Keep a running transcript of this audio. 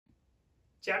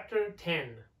Chapter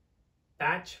 10,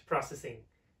 Batch Processing.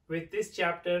 With this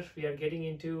chapter, we are getting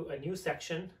into a new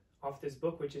section of this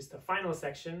book, which is the final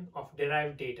section of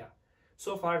derived data.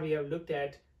 So far, we have looked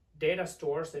at data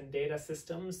stores and data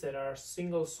systems that are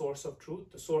single source of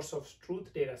truth, the source of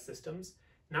truth data systems.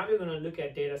 Now we're going to look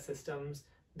at data systems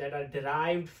that are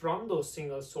derived from those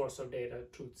single source of data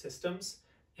truth systems.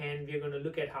 And we're going to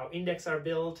look at how index are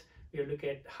built. We'll look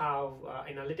at how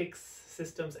analytics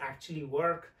systems actually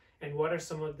work, and what are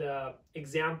some of the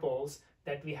examples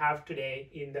that we have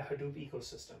today in the Hadoop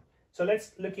ecosystem. So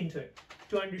let's look into it.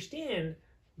 To understand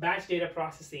batch data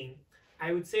processing,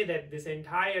 I would say that this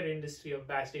entire industry of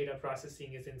batch data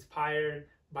processing is inspired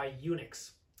by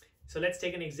Unix. So let's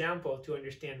take an example to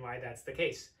understand why that's the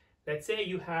case. Let's say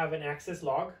you have an access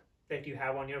log that you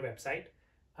have on your website,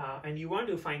 and you want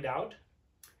to find out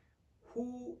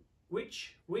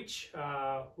which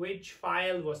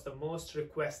file was the most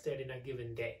requested in a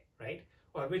given day, right?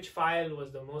 Or which file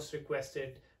was the most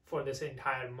requested for this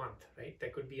entire month, right?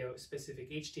 That could be a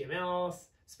specific HTML,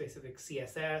 specific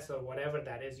CSS, or whatever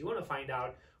that is. You want to find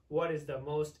out what is the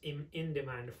most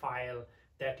in-demand file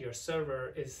that your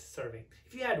server is serving.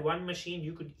 If you had one machine,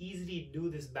 you could easily do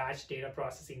this batch data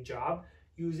processing job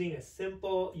using a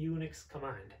simple Unix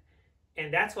command.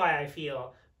 And that's why I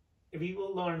feel we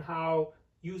will learn how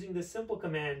using this simple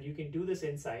command you can do this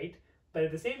inside. But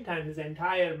at the same time, this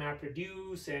entire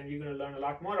MapReduce, and you're going to learn a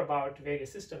lot more about various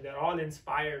systems, they're all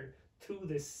inspired through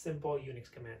this simple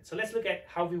Unix command. So let's look at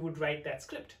how we would write that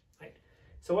script, right?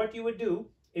 So what you would do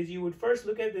is you would first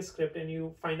look at this script and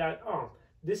you find out, oh,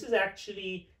 this is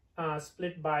actually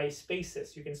split by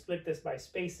spaces. You can split this by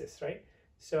spaces, right?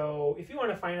 So if you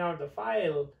want to find out the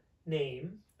file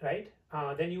name, right,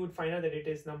 then you would find out that it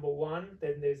is number 1,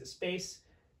 then there's a space,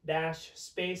 dash,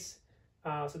 space.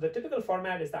 So the typical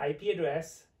format is the IP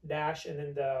address, dash, and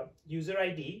then the user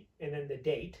ID, and then the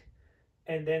date.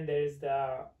 And then there's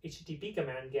the HTTP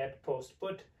command, get, post,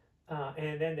 put,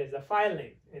 and then there's the file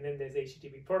name, and then there's the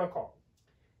HTTP protocol.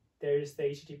 There's the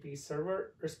HTTP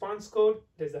server response code,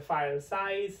 there's the file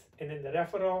size, and then the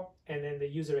referral, and then the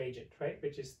user agent, right,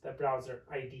 which is the browser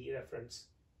ID reference.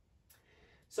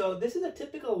 So this is a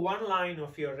typical one line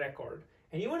of your record.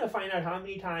 And you want to find out how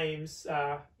many times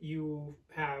you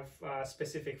have a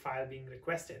specific file being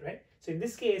requested, right? So in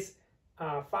this case,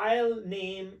 file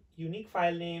name, unique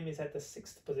file name is at the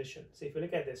 6th position. So if you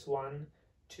look at this, 1,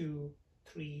 2,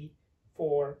 3,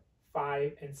 4,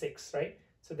 5, and 6, right?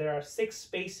 So there are 6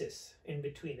 spaces in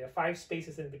between. There are 5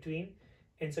 spaces in between.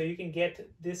 And so you can get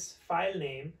this file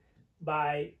name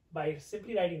by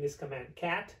simply writing this command,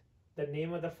 cat, the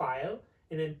name of the file,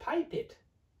 and then pipe it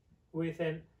with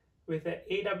an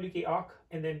awk awk,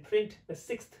 and then print the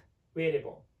 6th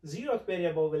variable. 0th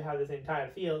variable will have this entire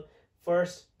field,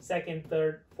 1st, 2nd,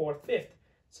 3rd, 4th, 5th.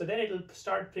 So then it'll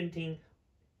start printing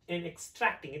and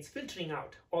extracting. It's filtering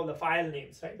out all the file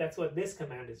names, right? That's what this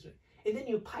command is doing. And then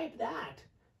you pipe that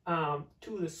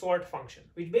to the sort function,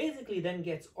 which basically then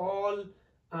gets all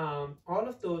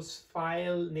of those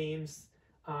file names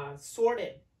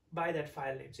sorted by that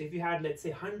file name. So if you had, let's say,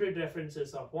 100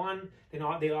 references of one, then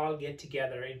they all get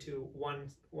together into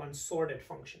one sorted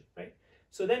function, right?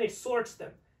 So then it sorts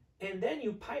them, and then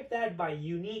you pipe that by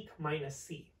unique minus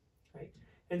c, right?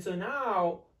 And so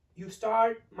now you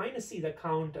start minus c, the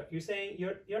counter.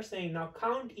 You're saying now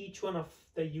count each one of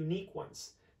the unique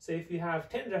ones. So if you have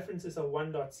 10 references of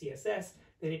 1.css,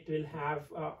 then it will have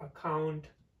a count.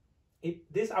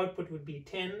 This output would be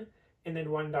 10 and then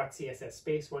 1.css,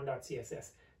 space 1.css.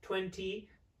 20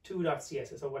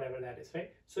 2.css or whatever that is,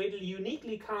 right? So it'll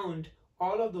uniquely count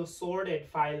all of those sorted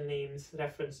file names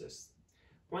references.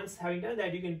 Once having done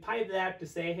that, you can pipe that to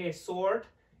say, hey, sort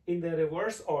in the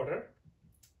reverse order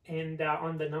and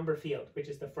on the number field, which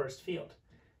is the first field.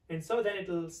 And so then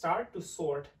it'll start to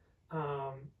sort.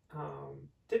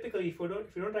 Typically, if you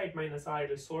don't write -r,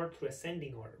 it'll sort through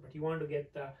ascending order, but you want to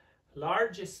get the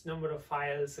largest number of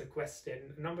files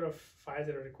requested, number of files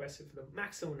that are requested for the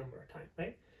maximum number of time,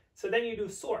 right? So then you do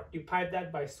sort. You pipe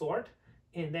that by sort,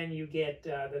 and then you get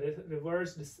the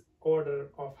reverse order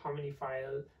of how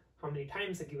many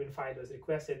times a given file was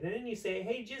requested. And then you say,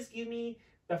 hey, just give me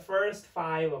the first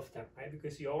 5 of them, right?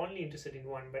 Because you're only interested in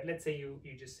one, but let's say you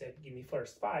just said, give me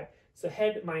first 5. So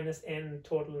head minus n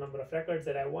total number of records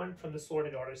that I want from the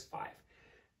sorted order is 5.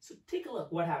 So take a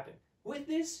look what happened. With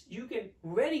this, you can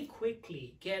very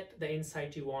quickly get the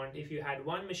insight you want. If you had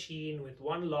one machine with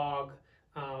one log,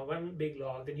 one big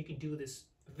log, then you can do this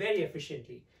very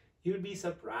efficiently. You'll be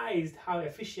surprised how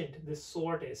efficient this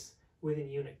sort is within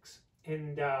Unix.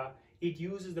 And it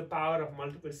uses the power of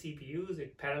multiple CPUs.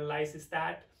 It parallelizes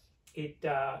that. It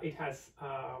has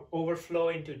overflow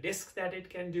into disks that it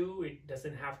can do. It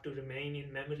doesn't have to remain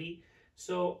in memory.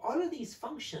 So all of these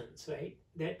functions, right,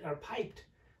 that are piped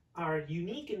are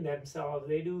unique in themselves.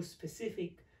 They do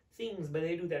specific things, but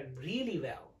they do them really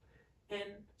well.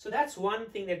 And so that's one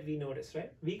thing that we notice,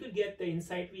 right? We could get the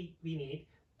insight we need,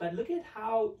 but look at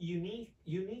how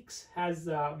Unix has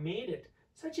made it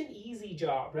such an easy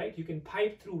job, right? You can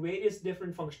pipe through various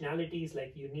different functionalities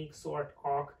like unique, sort,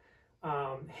 awk,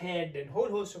 head, and whole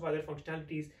host of other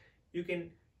functionalities. You can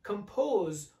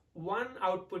compose one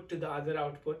output to the other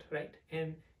output, right?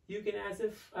 And you can as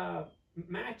if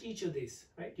match each of these,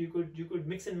 right? You could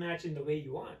mix and match in the way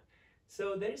you want.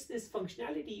 So there's this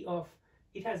functionality of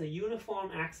it has a uniform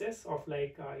access of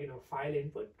like file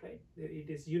input, right? It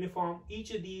is uniform.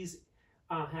 Each of these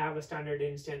have a standard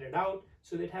in, standard out,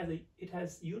 so that it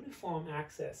has uniform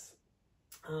access,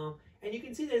 and you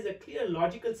can see there's a clear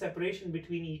logical separation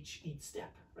between each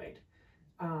step, right?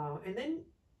 And then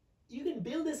you can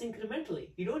build this incrementally.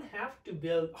 You don't have to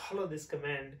build all of this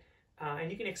command,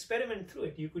 and you can experiment through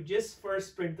it. You could just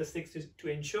first print the 6 to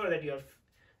ensure that you're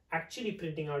actually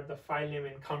printing out the file name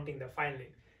and counting the file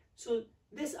name. So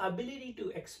this ability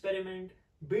to experiment,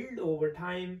 build over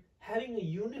time, having a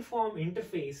uniform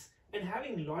interface, and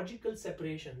having logical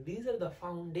separation, these are the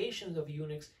foundations of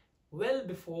Unix well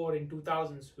before in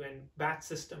 2000s when batch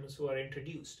systems were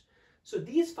introduced. So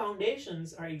these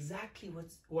foundations are exactly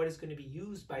what is going to be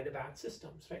used by the batch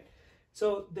systems, right?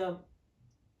 So the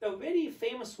very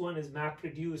famous one is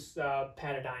MapReduce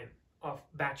paradigm of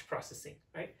batch processing,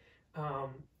 right?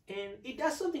 And it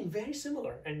does something very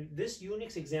similar. And this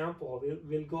Unix example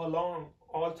will go along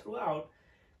all throughout.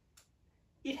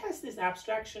 It has this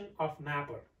abstraction of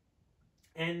mapper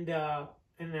and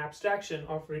an abstraction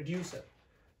of reducer.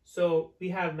 So we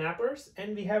have mappers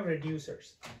and we have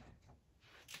reducers.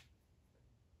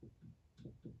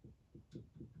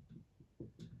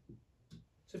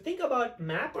 So think about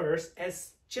mappers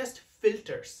as just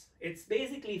filters. It's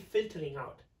basically filtering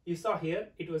out. You saw here,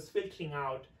 it was filtering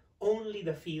out only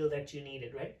the field that you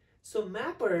needed, right? So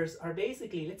mappers are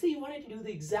basically, let's say you wanted to do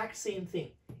the exact same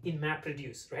thing in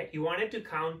MapReduce, right? You wanted to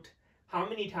count how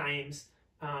many times,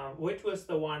 which was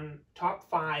the top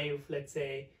 5, let's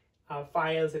say,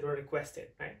 files that were requested,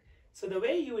 right? So the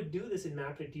way you would do this in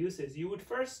MapReduce is you would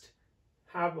first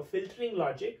have a filtering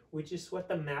logic, which is what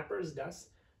the mappers does.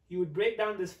 You would break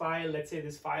down this file. Let's say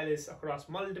this file is across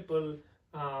multiple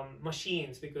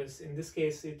machines, because in this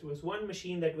case it was one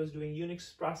machine that was doing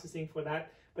Unix processing for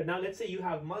that. But now let's say you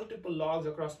have multiple logs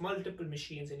across multiple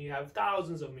machines and you have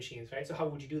thousands of machines, right? So how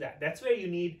would you do that? That's where you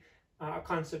need a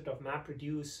concept of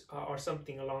MapReduce or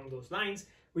something along those lines,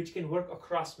 which can work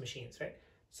across machines, right?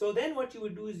 So then what you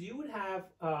would do is you would have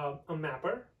a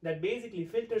mapper that basically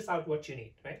filters out what you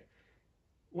need, right?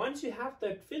 Once you have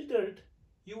that filtered,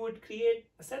 you would create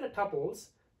a set of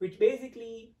tuples, which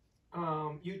basically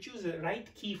you choose the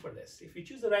right key for this. If you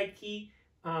choose the right key,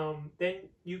 then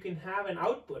you can have an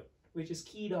output which is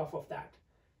keyed off of that.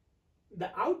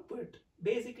 The output,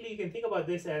 basically you can think about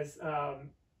this as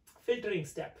filtering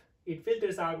step. It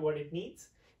filters out what it needs,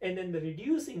 and then the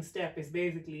reducing step is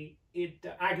basically it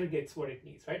aggregates what it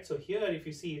needs, right? So here if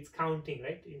you see it's counting,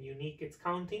 right? In unique it's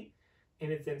counting,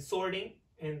 and it's then sorting,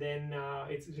 and then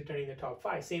it's returning the top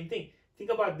 5. Same thing.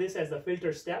 Think about this as the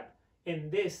filter step,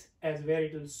 and this as where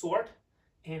it will sort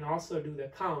and also do the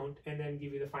count and then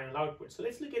give you the final output. So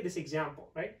let's look at this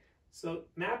example, right? So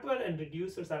mapper and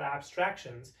reducers are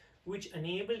abstractions which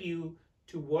enable you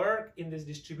to work in this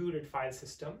distributed file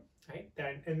system, right?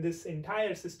 And this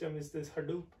entire system is this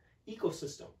Hadoop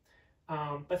ecosystem.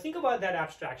 But think about that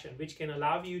abstraction, which can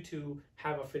allow you to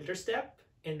have a filter step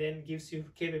and then gives you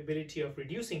capability of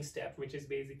reducing step, which is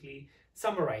basically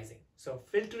summarizing. So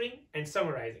filtering and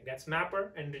summarizing, that's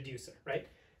mapper and reducer, right?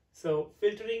 So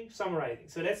filtering, summarizing.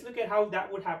 So let's look at how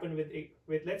that would happen with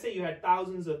let's say you had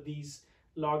thousands of these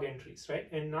log entries, right?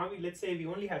 And now let's say we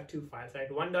only have 2 files, right?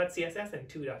 1.css and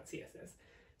 2.css.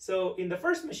 So in the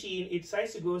first machine, it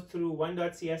decides to go through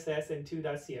 1.css and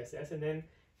 2.css, and then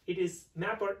it is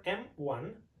mapper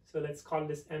M1. So let's call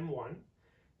this M1.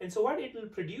 And so what it will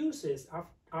produce is,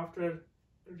 after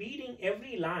reading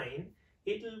every line,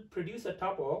 it will produce a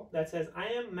tuple that says, I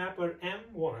am mapper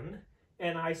M1,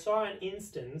 and I saw an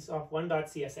instance of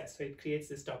 1.css. So it creates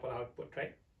this tuple output,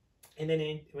 right? And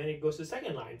then when it goes to the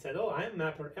second line, it says, oh, I am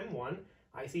mapper M1,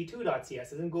 I see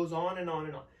 2.css, and goes on and on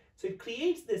and on. So it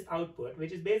creates this output,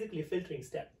 which is basically a filtering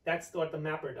step. That's what the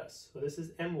mapper does. So this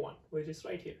is M1, which is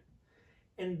right here.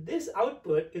 And this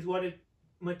output is what it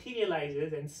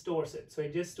materializes and stores it. So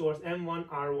it just stores M1,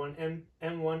 R1,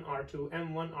 M1, R2,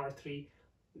 M1, R3,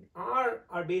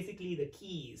 are basically the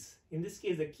keys. In this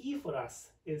case, the key for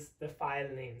us is the file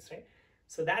names, right?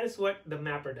 So that is what the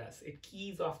mapper does. It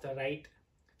keys off the right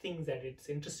things that it's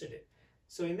interested in.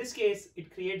 So in this case,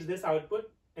 it creates this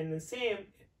output, and the same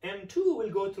M2 will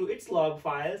go through its log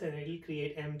files and it will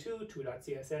create M2,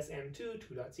 2.css, M2,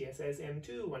 2.css,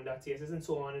 M2, 1.css, and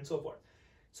so on and so forth.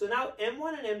 So now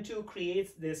M1 and M2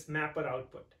 creates this mapper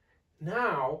output.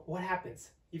 Now what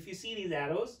happens? If you see these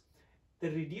arrows, the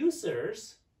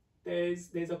reducers,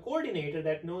 there's a coordinator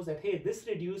that knows that, hey, this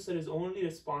reducer is only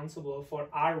responsible for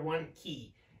R1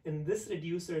 key, and this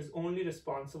reducer is only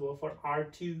responsible for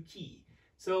R2 key.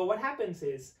 So what happens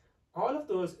is all of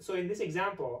those, so in this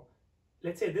example,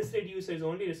 let's say this reducer is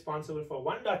only responsible for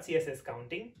 1.css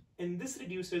counting, and this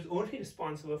reducer is only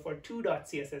responsible for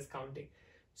 2.css counting.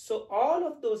 So all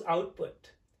of those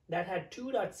output that had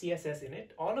 2.css in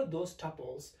it, all of those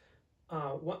tuples,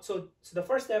 so the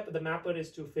first step of the mapper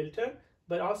is to filter,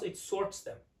 but also it sorts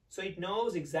them. So it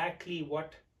knows exactly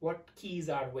what keys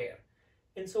are where.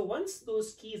 And so once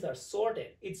those keys are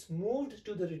sorted, it's moved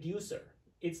to the reducer.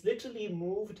 It's literally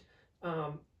moved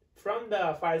from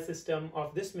the file system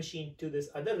of this machine to this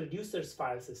other reducer's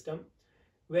file system,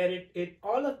 where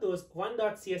all of those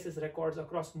 1.css records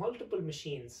across multiple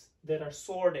machines that are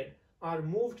sorted are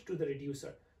moved to the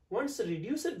reducer. Once the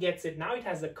reducer gets it, now it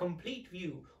has a complete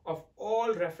view of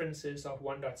all references of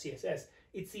 1.css.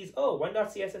 It sees, oh,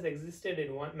 1.css existed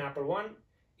in mapper 1.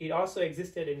 It also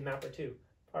existed in mapper 2.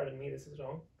 Pardon me, this is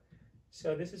wrong.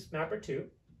 So this is mapper 2.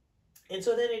 And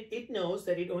so then it knows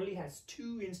that it only has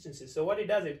 2 instances. So what it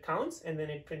does, it counts and then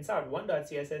it prints out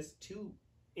 1.css 2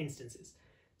 instances.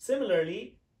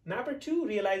 Similarly, mapper 2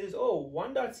 realizes, oh,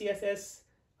 1.css,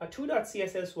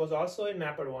 2.css was also in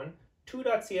mapper 1.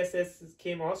 2.css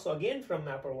came also again from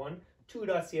mapper 1.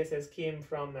 2.css came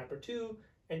from mapper 2.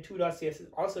 And 2.css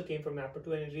also came from mapper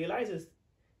 2. And it realizes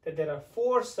that there are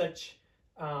 4 such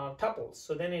tuples.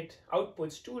 So then it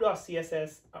outputs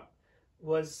 2.css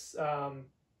was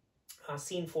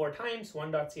seen 4 times,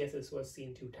 1.css was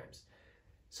seen 2 times.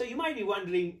 So you might be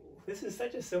wondering, this is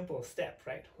such a simple step,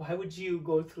 right? Why would you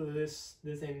go through this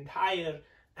entire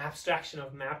abstraction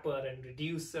of mapper and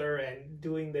reducer and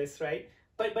doing this, right?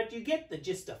 But you get the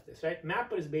gist of this, right?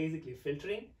 Mapper is basically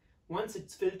filtering. Once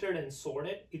it's filtered and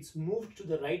sorted, it's moved to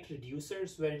the right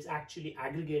reducers where it's actually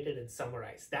aggregated and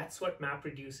summarized. That's what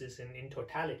MapReduce is in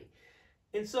totality.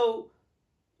 And so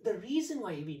the reason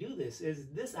why we do this is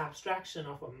this abstraction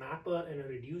of a mapper and a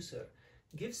reducer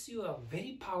gives you a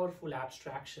very powerful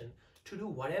abstraction to do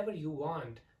whatever you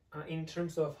want in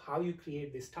terms of how you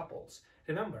create these tuples.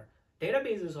 Remember,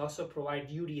 databases also provide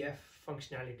UDF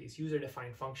functionalities,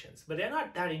 user-defined functions, but they're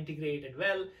not that integrated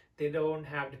well. They don't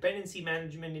have dependency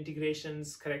management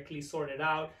integrations correctly sorted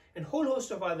out, and a whole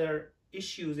host of other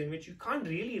issues in which you can't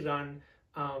really run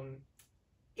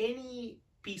any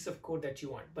piece of code that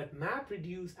you want. But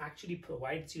MapReduce actually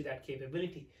provides you that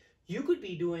capability. You could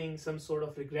be doing some sort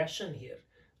of regression here,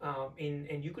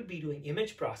 and you could be doing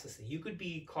image processing. You could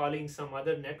be calling some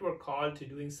other network call to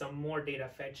doing some more data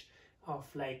fetch of,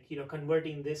 like, you know,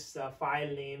 converting this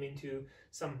file name into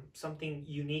something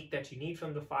unique that you need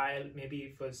from the file. Maybe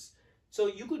it was, so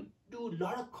you could do a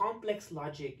lot of complex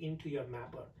logic into your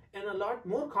mapper and a lot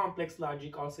more complex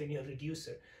logic also in your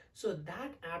reducer. So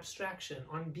that abstraction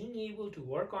on being able to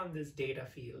work on this data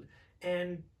field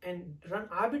and run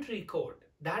arbitrary code,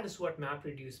 that is what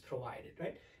MapReduce provided,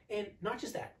 right? And not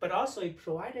just that, but also it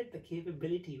provided the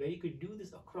capability where you could do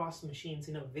this across machines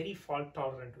in a very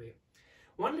fault-tolerant way.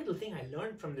 One little thing I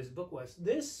learned from this book was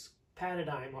this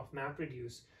paradigm of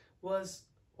MapReduce was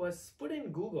put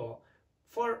in Google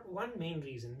for one main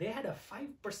reason. They had a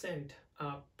 5%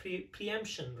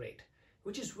 preemption rate,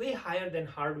 which is way higher than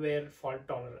hardware fault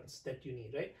tolerance that you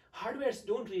need, right? Hardwares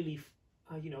don't really,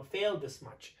 fail this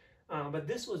much. But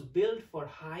this was built for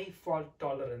high fault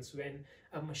tolerance when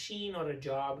a machine or a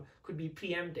job could be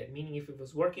preempted, meaning if it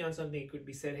was working on something, it could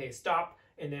be said, hey, stop,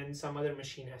 and then some other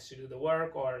machine has to do the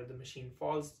work, or the machine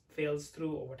fails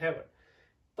through, or whatever.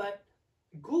 But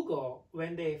Google,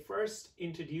 when they first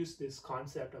introduced this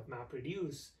concept of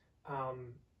MapReduce,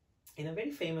 in a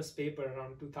very famous paper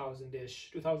around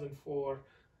 2000-ish, 2004,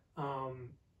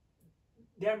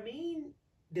 their main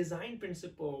design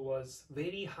principle was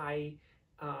very high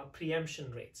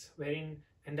preemption rates,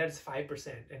 and that's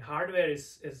 5%, and hardware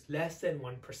is less than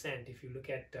 1% if you look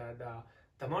at the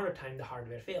amount of time the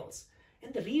hardware fails.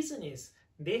 And the reason is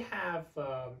they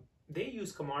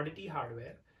use commodity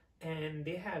hardware, and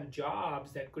they have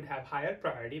jobs that could have higher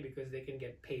priority because they can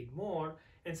get paid more.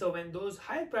 And so when those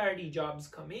higher priority jobs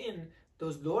come in,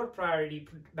 those lower priority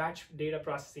batch data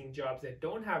processing jobs that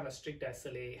don't have a strict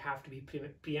SLA have to be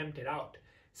preempted out.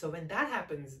 So when that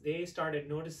happens, they started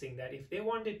noticing that if they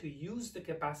wanted to use the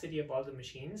capacity of all the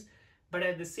machines, but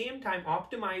at the same time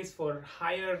optimize for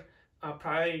higher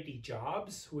priority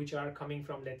jobs, which are coming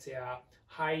from, let's say, a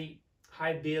high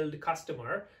build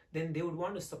customer, then they would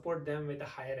want to support them with a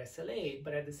higher SLA,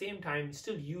 but at the same time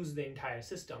still use the entire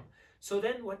system. So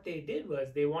then what they did was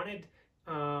they wanted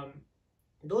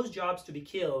those jobs to be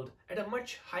killed at a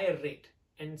much higher rate,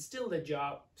 and still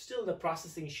the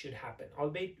processing should happen,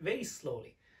 albeit very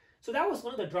slowly. So that was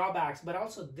one of the drawbacks, but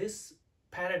also this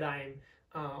paradigm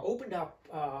opened up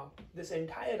this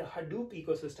entire Hadoop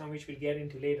ecosystem, which we'll get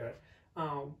into later.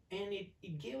 And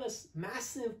it gave us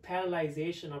massive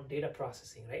parallelization of data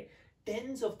processing, right?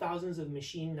 Tens of thousands of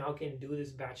machines now can do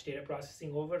this batch data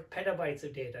processing over petabytes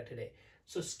of data today.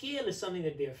 So scale is something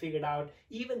that they have figured out.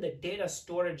 Even the data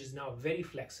storage is now very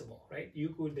flexible, right?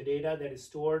 The data that is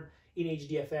stored in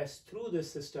HDFS through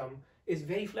this system is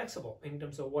very flexible in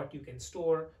terms of what you can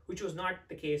store, which was not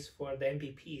the case for the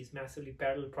MPPs, massively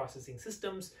parallel processing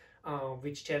systems,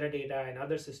 which Teradata and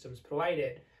other systems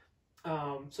provided.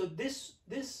 So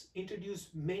this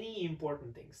introduced many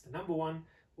important things. The number one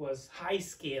was high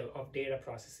scale of data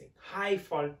processing, high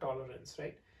fault tolerance,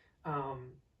 right?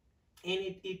 And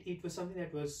it was something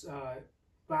that was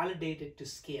validated to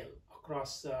scale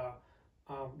across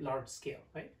large scale,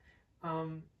 right?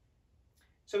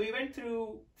 So we went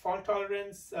through fault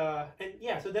tolerance, and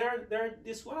yeah, so there are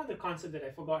this one other concept that I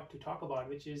forgot to talk about,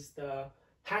 which is the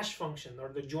hash function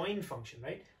or the join function,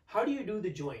 right? How do you do the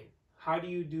join? How do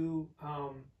you do,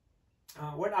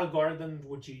 what algorithm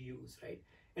would you use, right?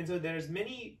 And so there's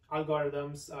many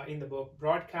algorithms in the book: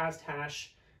 broadcast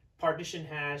hash, partition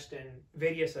hashed, and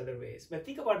various other ways. But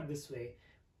think about it this way: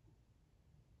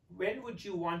 when would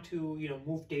you want to,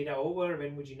 move data over?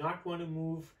 When would you not want to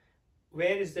move?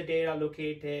 Where is the data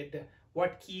located?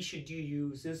 What key should you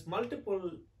use? There's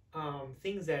multiple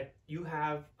things that you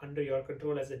have under your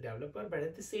control as a developer, but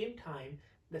at the same time,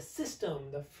 the system,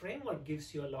 the framework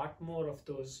gives you a lot more of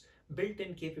those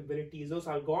built-in capabilities, those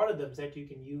algorithms that you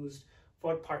can use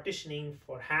for partitioning,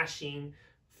 for hashing,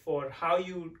 for how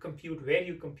you compute, where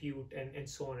you compute, and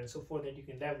so on and so forth, that you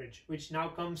can leverage, which now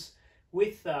comes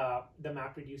with the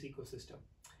MapReduce ecosystem.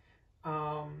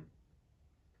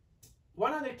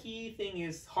 One other key thing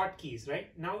is hotkeys,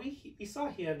 right? Now we saw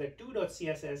here that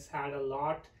 2.css had a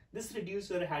lot. This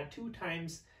reducer had 2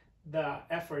 times the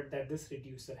effort that this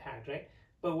reducer had, right?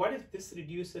 But what if this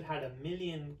reducer had 1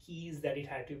 million keys that it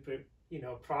had to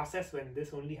process when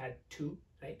this only had 2,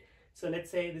 right? So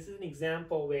let's say this is an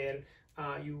example where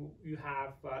you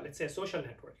have, let's say, a social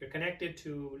network. You're connected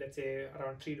to, let's say,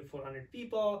 around 300 to 400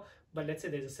 people, but let's say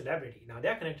there's a celebrity. Now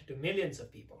they're connected to millions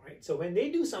of people, right? So when they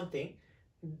do something,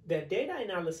 the data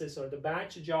analysis or the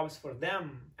batch jobs for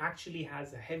them actually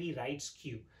has a heavy writes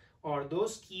queue, or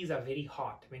those keys are very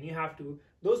hot. When you have to,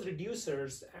 those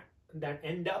reducers that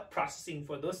end up processing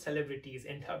for those celebrities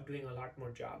end up doing a lot more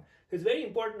job. So it's very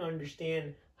important to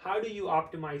understand, how do you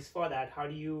optimize for that? How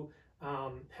do you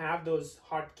have those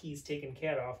hotkeys taken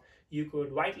care of? You could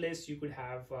whitelist, you could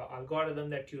have an algorithm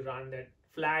that you run that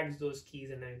flags those keys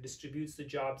and then distributes the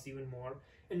jobs even more,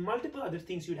 and multiple other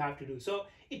things you'd have to do. So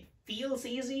it feels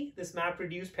easy, this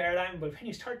MapReduce paradigm, but when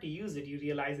you start to use it, you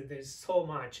realize that there's so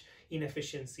much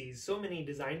inefficiencies, so many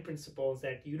design principles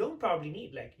that you don't probably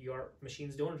need. Like, your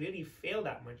machines don't really fail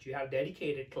that much. You have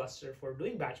dedicated cluster for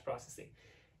doing batch processing,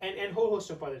 and a whole host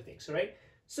of other things, right?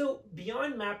 So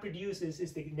beyond MapReduce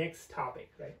is the next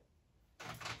topic, right?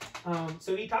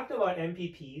 So we talked about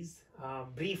MPPs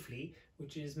briefly,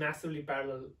 which is massively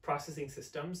parallel processing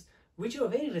systems, which are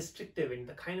very restrictive in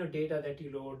the kind of data that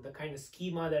you load, the kind of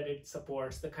schema that it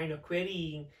supports, the kind of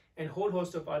querying, and a whole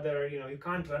host of other, you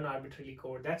can't run arbitrarily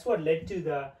code. That's what led to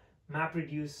the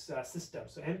MapReduce system.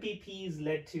 So MPPs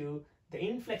led to, the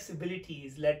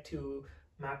inflexibilities led to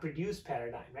MapReduce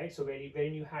paradigm, right? So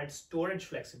when you had storage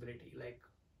flexibility, like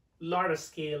a lot of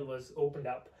scale was opened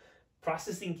up.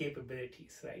 Processing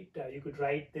capabilities, right? You could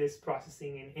write this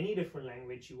processing in any different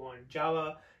language you want.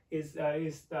 Java is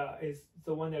the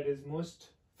one that is most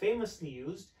famously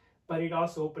used, but it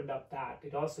also opened up that.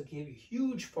 It also gave you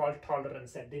huge fault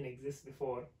tolerance that didn't exist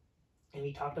before. And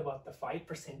we talked about the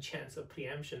 5% chance of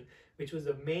preemption, which was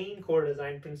the main core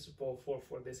design principle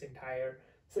for this entire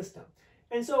system.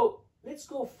 And so let's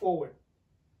go forward.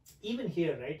 Even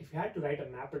here, right? If you had to write a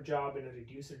mapper job and a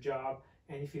reducer job,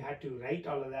 and if you had to write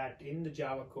all of that in the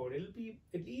Java code, it'll be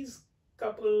at least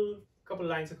couple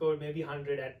lines of code, maybe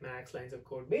 100 at max lines of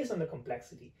code, based on the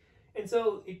complexity. And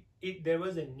so there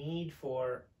was a need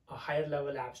for a higher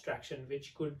level abstraction,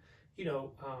 which could,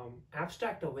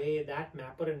 abstract away that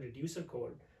mapper and reducer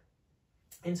code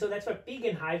And so that's where Pig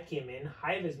and Hive came in.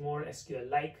 Hive is more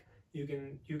SQL-like. You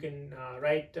can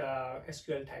write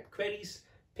SQL type queries.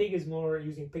 Pig is more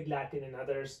using Pig Latin and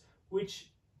others, which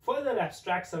further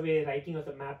abstracts away writing of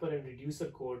the mapper and reducer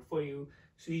code for you.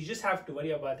 So you just have to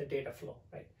worry about the data flow,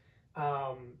 right?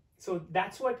 So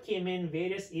that's what came in.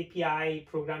 Various API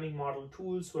programming model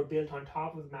tools were built on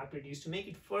top of MapReduce to make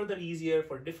it further easier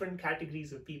for different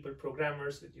categories of people,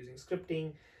 programmers with using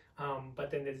scripting. But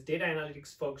then there's data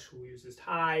analytics folks who uses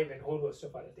Hive and a whole host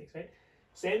of other things, right?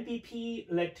 So MPP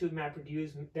led to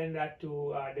MapReduce, then led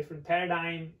to different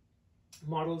paradigm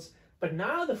models. But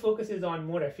now the focus is on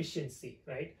more efficiency,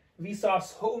 right? We saw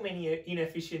so many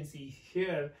inefficiencies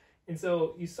here. And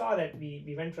so you saw that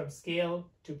we went from scale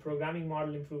to programming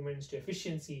model improvements to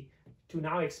efficiency to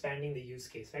now expanding the use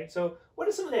case, right? So what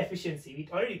are some of the efficiency? We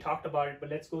already talked about it, but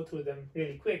let's go through them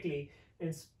really quickly.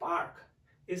 And Spark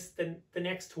is the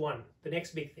next one, the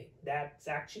next big thing that's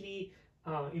actually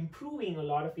improving a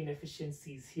lot of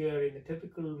inefficiencies here in the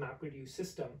typical MapReduce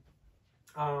system.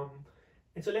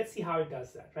 And so let's see how it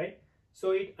does that, right?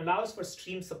 So it allows for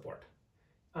stream support.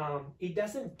 It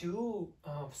doesn't do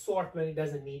sort when it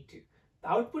doesn't need to. The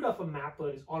output of a mapper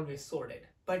is always sorted,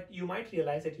 but you might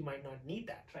realize that you might not need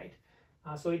that, right?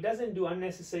 So it doesn't do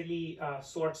unnecessarily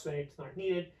sorts when it's not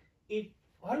needed.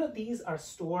 All of these are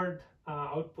stored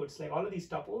outputs, like all of these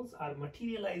tuples are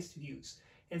materialized views.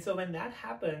 And so when that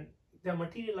happens, they're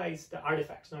materialized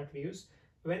artifacts, not views.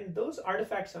 When those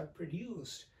artifacts are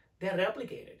produced, they're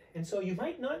replicated. And so you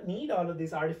might not need all of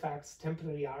these artifacts,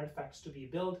 temporary artifacts, to be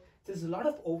built. There's a lot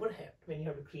of overhead when you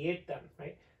have to create them,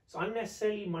 right? So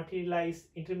unnecessarily materialized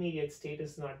intermediate state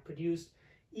is not produced.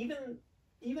 Even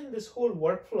this whole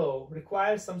workflow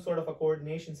requires some sort of a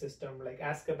coordination system like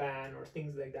Azkaban or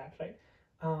things like that, right?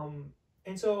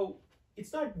 And so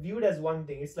it's not viewed as one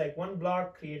thing. It's like one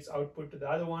block creates output to the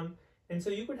other one. And so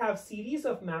you could have series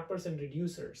of mappers and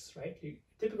reducers, right?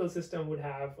 Typical system would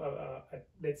have,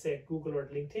 let's say at Google or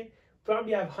LinkedIn,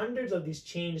 probably have hundreds of these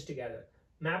chains together.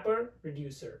 Mapper,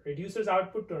 reducer, reducer's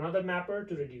output to another mapper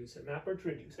to reducer,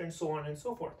 and so on and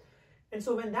so forth. And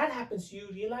so when that happens, you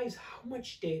realize how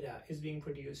much data is being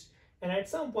produced. And at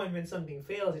some point when something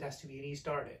fails, it has to be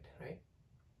restarted, right?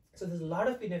 So there's a lot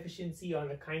of inefficiency on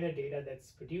the kind of data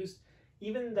that's produced.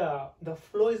 Even the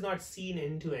flow is not seen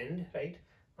end to end, right?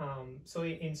 So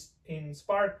in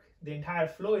Spark, the entire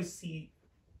flow is seen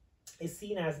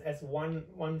as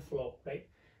one flow, right?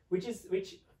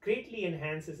 Which greatly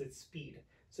enhances its speed.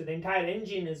 So the entire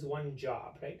engine is one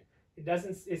job, right?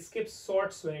 It skips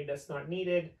sorts when it does not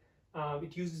needed.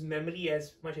 It uses memory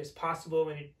as much as possible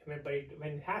when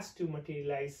it has to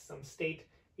materialize some state,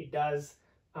 it does.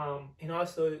 And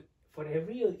also for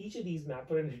each of these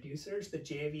mapper and reducers, the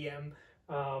JVM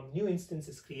new instance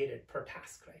is created per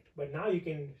task, right? But now you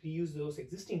can reuse those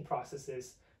existing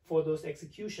processes for those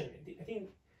execution. I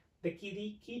think the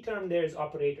key term there is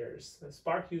operators.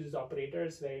 Spark uses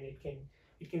operators wherein it can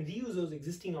reuse those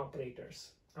existing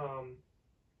operators.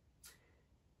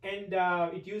 And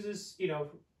it uses,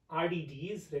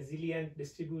 RDDs, resilient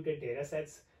distributed data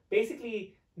sets.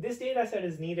 Basically, this data set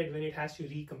is needed when it has to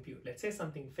recompute. Let's say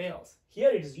something fails. Here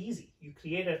it is easy. You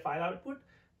create a file output,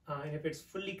 and if it's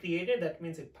fully created, that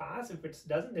means it passed. If it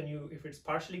doesn't, then if it's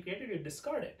partially created, you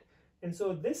discard it. And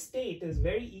so this state is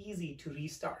very easy to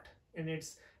restart. And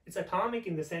it's atomic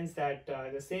in the sense that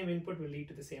the same input will lead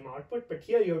to the same output, but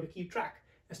here you have to keep track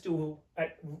as to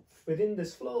within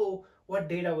this flow, what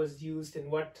data was used and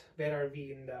where are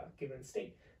we in the given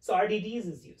state. So RDDs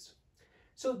is used.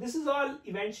 So this is all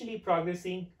eventually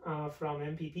progressing from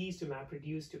MPPs to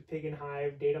MapReduce to Pig and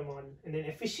Hive, data model, and then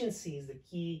efficiency is the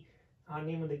key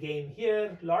name of the game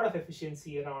here. A lot of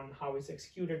efficiency around how it's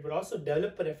executed, but also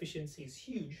developer efficiency is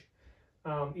huge.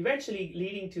 Eventually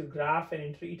leading to graph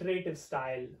and iterative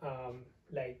style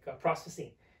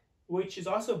processing, which is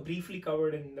also briefly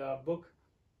covered in the book.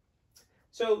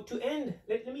 So to end,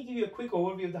 let me give you a quick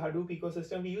overview of the Hadoop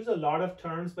ecosystem. We use a lot of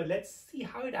terms, but let's see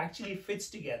how it actually fits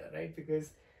together, right?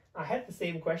 Because I had the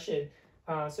same question.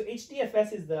 So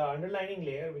HDFS is the underlying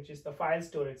layer, which is the file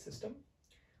storage system.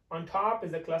 On top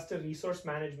is the cluster resource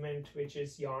management, which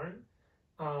is Yarn.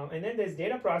 And then there's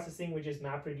data processing, which is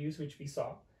MapReduce, which we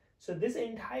saw. So this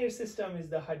entire system is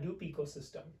the Hadoop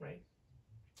ecosystem, right?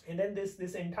 And then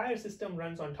this entire system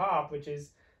runs on top, which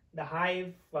is the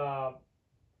Hive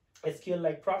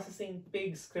SQL-like processing,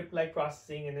 Pig script-like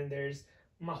processing, and then there's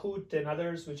Mahout and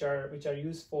others which are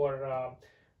used for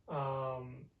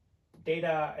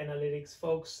data analytics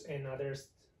folks and others,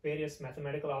 various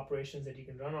mathematical operations that you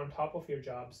can run on top of your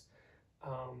jobs.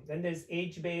 Then there's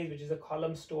hbase, which is a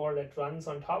column store that runs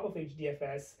on top of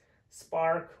HDFS.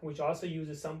 Spark, which also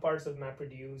uses some parts of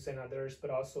MapReduce and others, but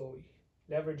also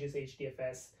leverages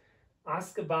HDFS,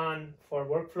 Azkaban for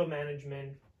workflow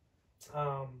management,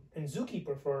 and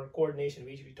Zookeeper for coordination,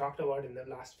 which we talked about in the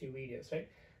last few videos, right?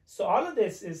 So all of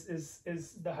this is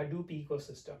the Hadoop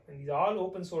ecosystem, and these are all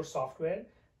open source software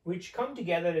which come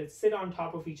together and sit on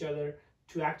top of each other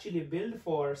to actually build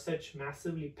for such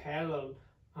massively parallel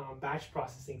batch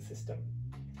processing system.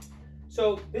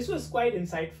 So this was quite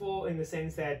insightful in the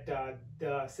sense that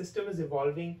the system is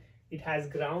evolving. It has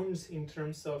grounds in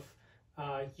terms of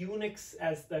Unix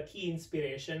as the key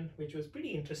inspiration, which was pretty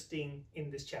interesting in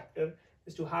this chapter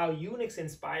as to how Unix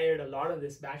inspired a lot of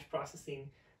this batch processing.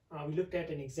 We looked at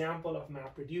an example of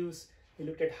MapReduce. We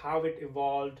looked at how it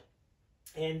evolved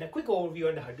and a quick overview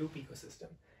on the Hadoop ecosystem.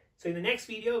 So in the next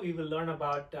video, we will learn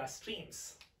about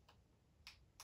streams.